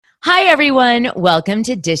Hi, everyone. Welcome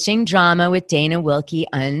to Dishing Drama with Dana Wilkie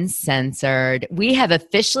Uncensored. We have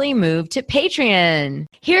officially moved to Patreon.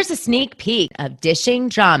 Here's a sneak peek of Dishing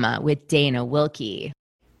Drama with Dana Wilkie.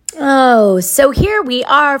 Oh, so here we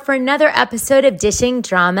are for another episode of Dishing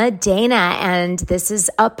Drama, Dana, and this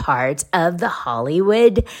is a part of the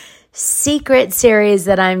Hollywood Secret series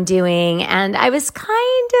that I'm doing, and I was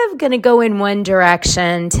kind of going to go in one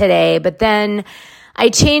direction today, but then I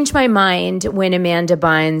changed my mind when Amanda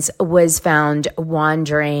Bynes was found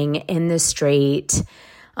wandering in the street.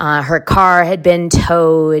 Her car had been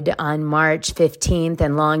towed on March 15th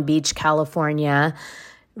in Long Beach, California.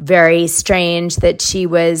 Very strange that she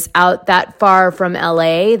was out that far from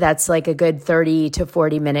LA. That's like a good 30 to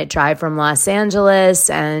 40 minute drive from Los Angeles.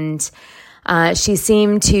 And she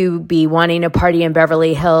seemed to be wanting to party in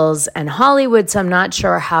Beverly Hills and Hollywood. So I'm not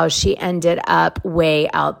sure how she ended up way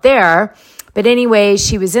out there. But anyway,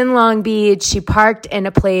 she was in Long Beach. She parked in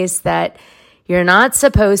a place that you're not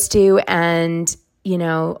supposed to and,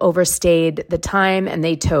 overstayed the time, and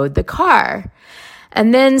they towed the car.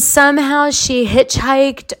 And then somehow she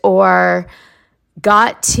hitchhiked or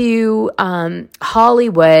got to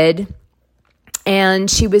Hollywood,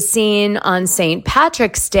 and she was seen on St.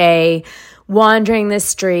 Patrick's Day wandering the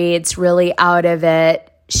streets, really out of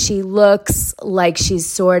it. She looks like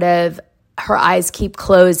she's her eyes keep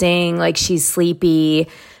closing, like she's sleepy,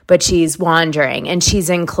 but she's wandering and she's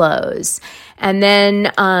in clothes. And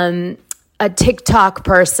then a TikTok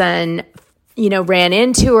person, ran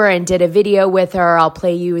into her and did a video with her. I'll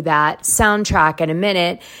play you that soundtrack in a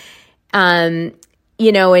minute. And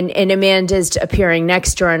Amanda's appearing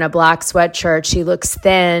next to her in a black sweatshirt. She looks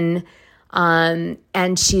thin, and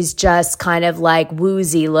she's just kind of like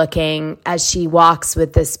woozy looking as she walks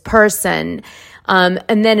with this person.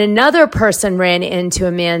 And then another person ran into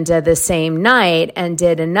Amanda the same night and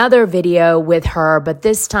did another video with her, but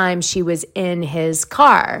this time she was in his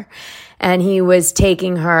car. And he was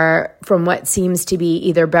taking her from what seems to be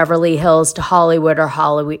either Beverly Hills to Hollywood or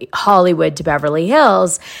Hollywood to Beverly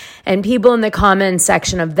Hills. And people in the comments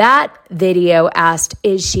section of that video asked,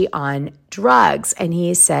 is she on drugs? And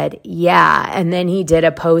he said, yeah. And then he did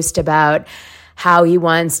a post about how he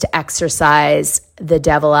wants to exorcise the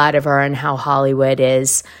devil out of her and how Hollywood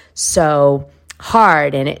is so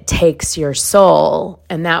hard and it takes your soul.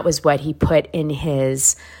 And that was what he put in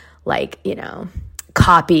his,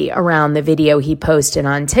 copy around the video he posted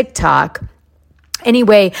on TikTok.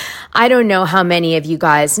 Anyway, I don't know how many of you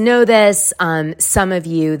guys know this. Some of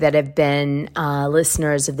you that have been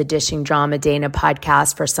listeners of the Dishing Drama Dana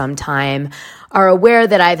podcast for some time are aware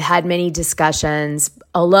that I've had many discussions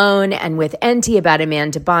alone and with Enty about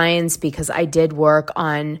Amanda Bynes because I did work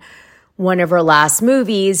on one of her last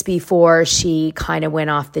movies before she kind of went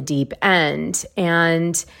off the deep end.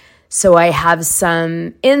 And so I have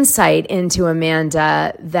some insight into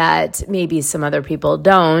Amanda that maybe some other people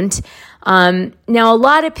don't. Now, a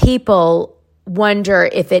lot of people wonder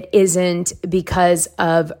if it isn't because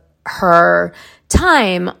of her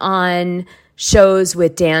time on shows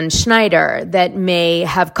with Dan Schneider that may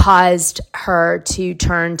have caused her to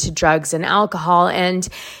turn to drugs and alcohol. And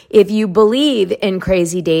if you believe in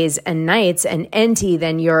Crazy Days and Nights and Enty,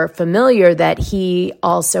 then you're familiar that he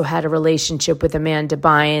also had a relationship with Amanda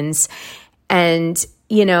Bynes. And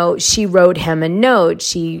she wrote him a note.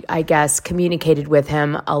 She, I guess, communicated with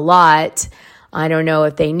him a lot. I don't know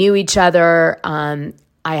if they knew each other.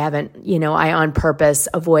 I haven't, I on purpose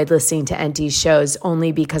avoid listening to Enty's shows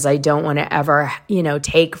only because I don't want to ever,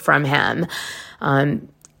 take from him. I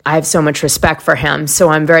have so much respect for him. So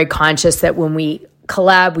I'm very conscious that when we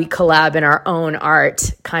collab in our own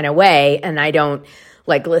art kind of way. And I don't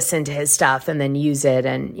listen to his stuff and then use it.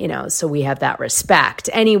 And, so we have that respect.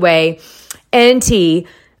 Anyway, Enty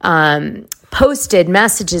posted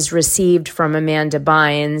messages received from Amanda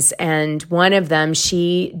Bynes, and one of them,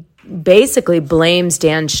 she basically blames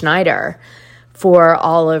Dan Schneider for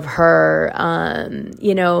all of her,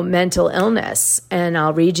 mental illness. And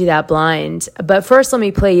I'll read you that blind. But first, let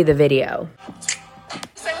me play you the video.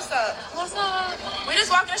 Say what's up. What's up? We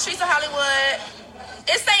just walking the streets of Hollywood.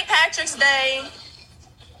 It's St. Patrick's Day.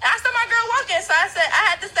 I saw my girl walking, so I said I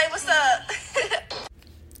had to say what's up.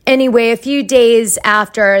 Anyway, a few days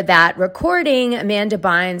after that recording, Amanda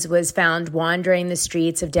Bynes was found wandering the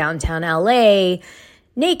streets of downtown LA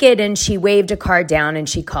naked, and she waved a car down and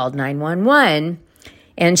she called 911.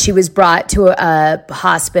 And she was brought to a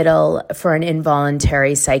hospital for an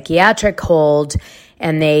involuntary psychiatric hold,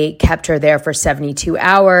 and they kept her there for 72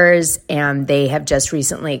 hours, and they have just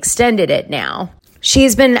recently extended it now.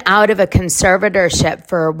 She's been out of a conservatorship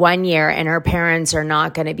for 1 year, and her parents are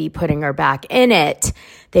not going to be putting her back in it.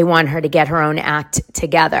 They want her to get her own act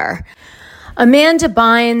together. Amanda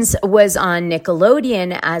Bynes was on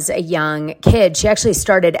Nickelodeon as a young kid. She actually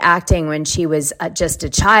started acting when she was just a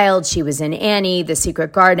child. She was in Annie, The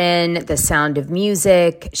Secret Garden, The Sound of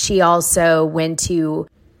Music. She also went to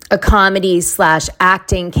a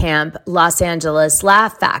comedy/acting camp, Los Angeles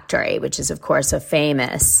Laugh Factory, which is, of course, a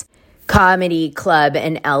famous comedy club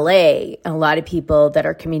in LA. A lot of people that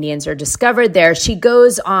are comedians are discovered there. She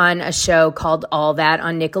goes on a show called All That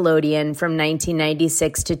on Nickelodeon from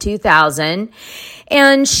 1996 to 2000,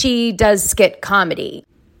 and she does skit comedy.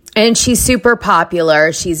 And she's super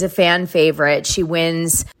popular. She's a fan favorite. She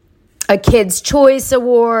wins a Kids' Choice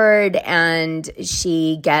Award, and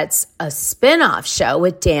she gets a spin-off show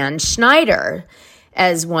with Dan Schneider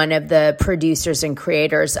as one of the producers and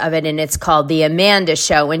creators of it, and it's called The Amanda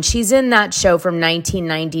Show, and she's in that show from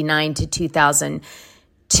 1999 to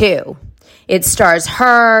 2002. It stars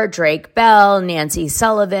her, Drake Bell, Nancy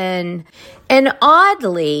Sullivan, and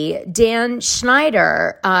oddly, Dan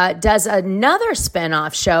Schneider does another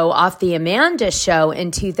spinoff show off The Amanda Show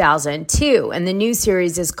in 2002, and the new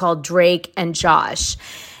series is called Drake and Josh.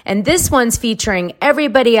 And this one's featuring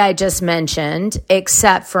everybody I just mentioned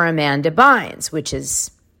except for Amanda Bynes, which is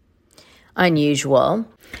unusual.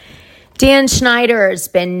 Dan Schneider's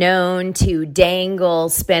been known to dangle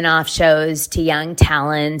spin-off shows to young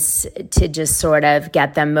talents to just sort of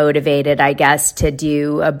get them motivated, I guess, to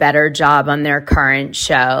do a better job on their current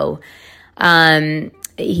show.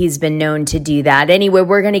 He's been known to do that. Anyway,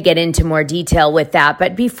 we're going to get into more detail with that.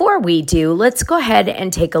 But before we do, let's go ahead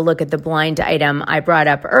and take a look at the blind item I brought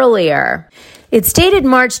up earlier. It's dated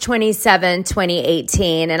March 27,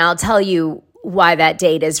 2018, and I'll tell you why that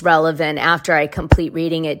date is relevant after I complete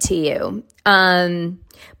reading it to you.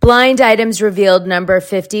 Blind items revealed number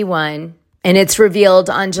 51, and it's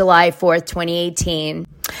revealed on July 4th, 2018.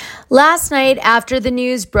 Last night, after the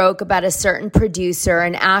news broke about a certain producer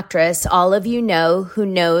and actress all of you know who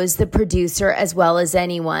knows the producer as well as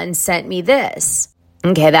anyone sent me this.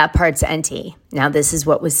 Okay, that part's empty. Now this is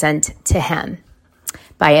what was sent to him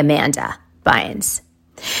by Amanda Bynes.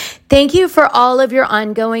 Thank you for all of your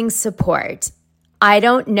ongoing support. I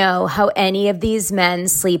don't know how any of these men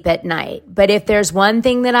sleep at night, but if there's one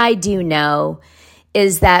thing that I do know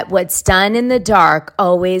is that what's done in the dark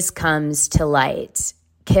always comes to light.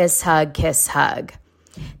 Kiss, hug, kiss, hug.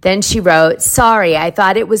 Then she wrote, sorry, I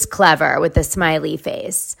thought it was clever with a smiley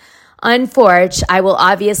face. Unfortunately, I will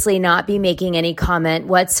obviously not be making any comment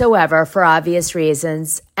whatsoever for obvious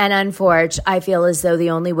reasons. And unfortunately, I feel as though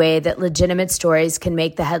the only way that legitimate stories can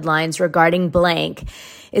make the headlines regarding blank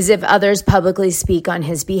is if others publicly speak on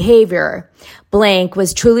his behavior. Blank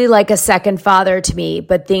was truly like a second father to me,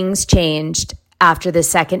 but things changed. After the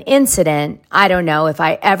second incident, I don't know if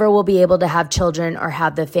I ever will be able to have children or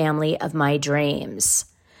have the family of my dreams.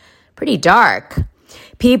 Pretty dark.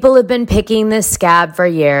 People have been picking this scab for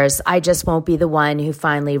years. I just won't be the one who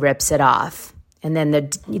finally rips it off. And then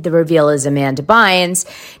the reveal is Amanda Bynes.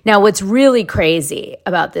 Now, what's really crazy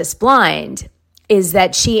about this blind is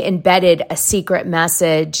that she embedded a secret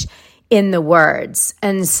message in the words.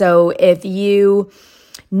 And so if you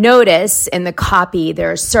notice in the copy,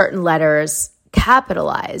 there are certain letters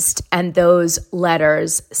capitalized, and those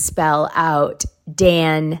letters spell out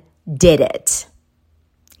Dan did it.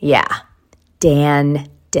 Yeah, Dan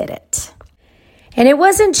did it. And it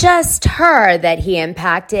wasn't just her that he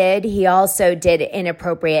impacted. He also did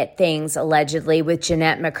inappropriate things, allegedly, with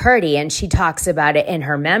Jeanette McCurdy, and she talks about it in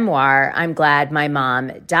her memoir, I'm Glad My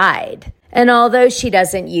Mom Died. And although she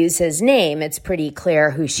doesn't use his name, it's pretty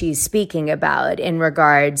clear who she's speaking about in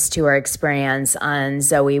regards to her experience on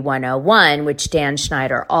Zoe 101, which Dan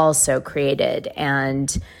Schneider also created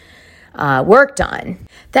and worked on.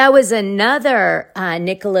 That was another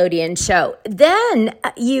Nickelodeon show. Then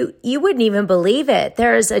you wouldn't even believe it.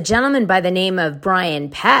 There's a gentleman by the name of Brian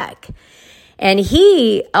Peck, and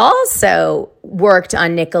he also worked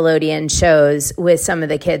on Nickelodeon shows with some of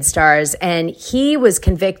the kid stars, and he was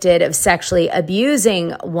convicted of sexually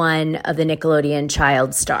abusing one of the Nickelodeon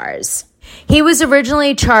child stars. He was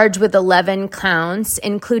originally charged with 11 counts,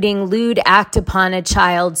 including lewd act upon a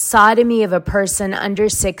child, sodomy of a person under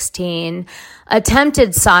 16,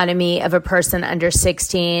 attempted sodomy of a person under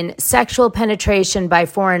 16, sexual penetration by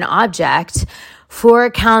foreign object,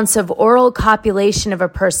 4 counts of oral copulation of a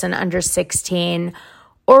person under 16,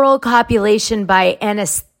 oral copulation by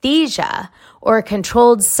anesthesia or a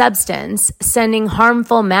controlled substance, sending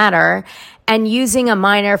harmful matter, and using a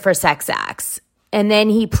minor for sex acts. And then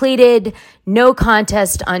he pleaded no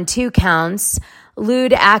contest on 2 counts,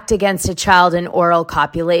 lewd act against a child and oral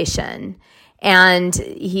copulation. And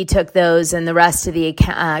he took those, and the rest of the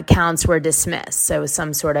counts were dismissed. So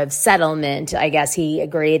some sort of settlement. I guess he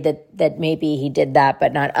agreed that maybe he did that,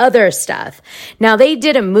 but not other stuff. Now, they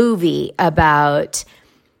did a movie about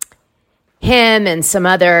him and some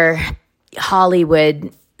other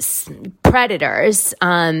Hollywood predators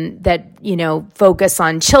that, focus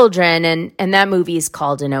on children. And that movie is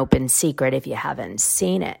called An Open Secret if you haven't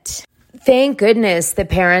seen it. Thank goodness the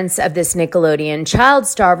parents of this Nickelodeon child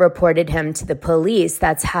star reported him to the police.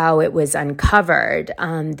 That's how it was uncovered.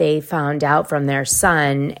 They found out from their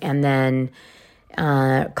son and then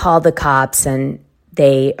called the cops, and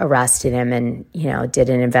they arrested him and, did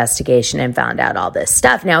an investigation and found out all this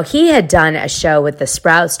stuff. Now, he had done a show with the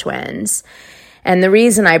Sprouse twins. And the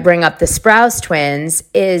reason I bring up the Sprouse twins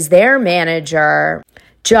is their manager,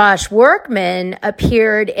 Josh Workman,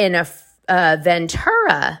 appeared in a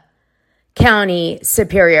Ventura County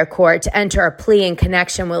Superior Court to enter a plea in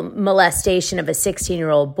connection with molestation of a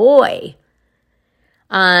 16-year-old boy.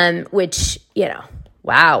 Which,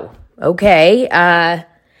 wow, okay.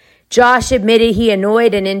 Josh admitted he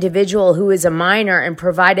annoyed an individual who was a minor and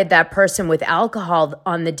provided that person with alcohol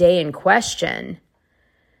on the day in question.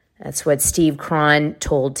 That's what Steve Cron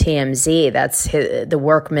told TMZ. That's the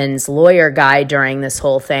Workman's lawyer guy during this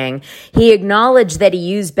whole thing. He acknowledged that he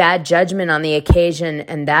used bad judgment on the occasion,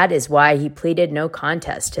 and that is why he pleaded no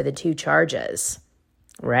contest to the two charges.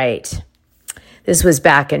 Right. This was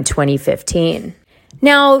back in 2015.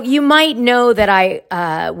 Now, you might know that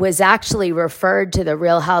I was actually referred to the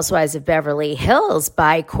Real Housewives of Beverly Hills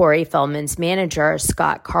by Corey Feldman's manager,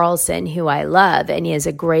 Scott Carlson, who I love, and he is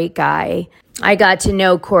a great guy. I got to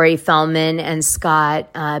know Corey Feldman and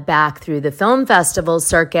Scott back through the film festival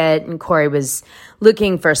circuit, and Corey was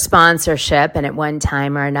looking for sponsorship, and at one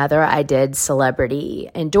time or another, I did celebrity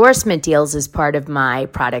endorsement deals as part of my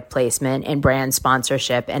product placement and brand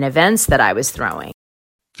sponsorship and events that I was throwing.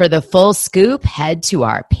 For the full scoop, head to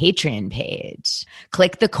our Patreon page.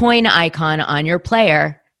 Click the coin icon on your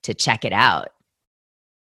player to check it out.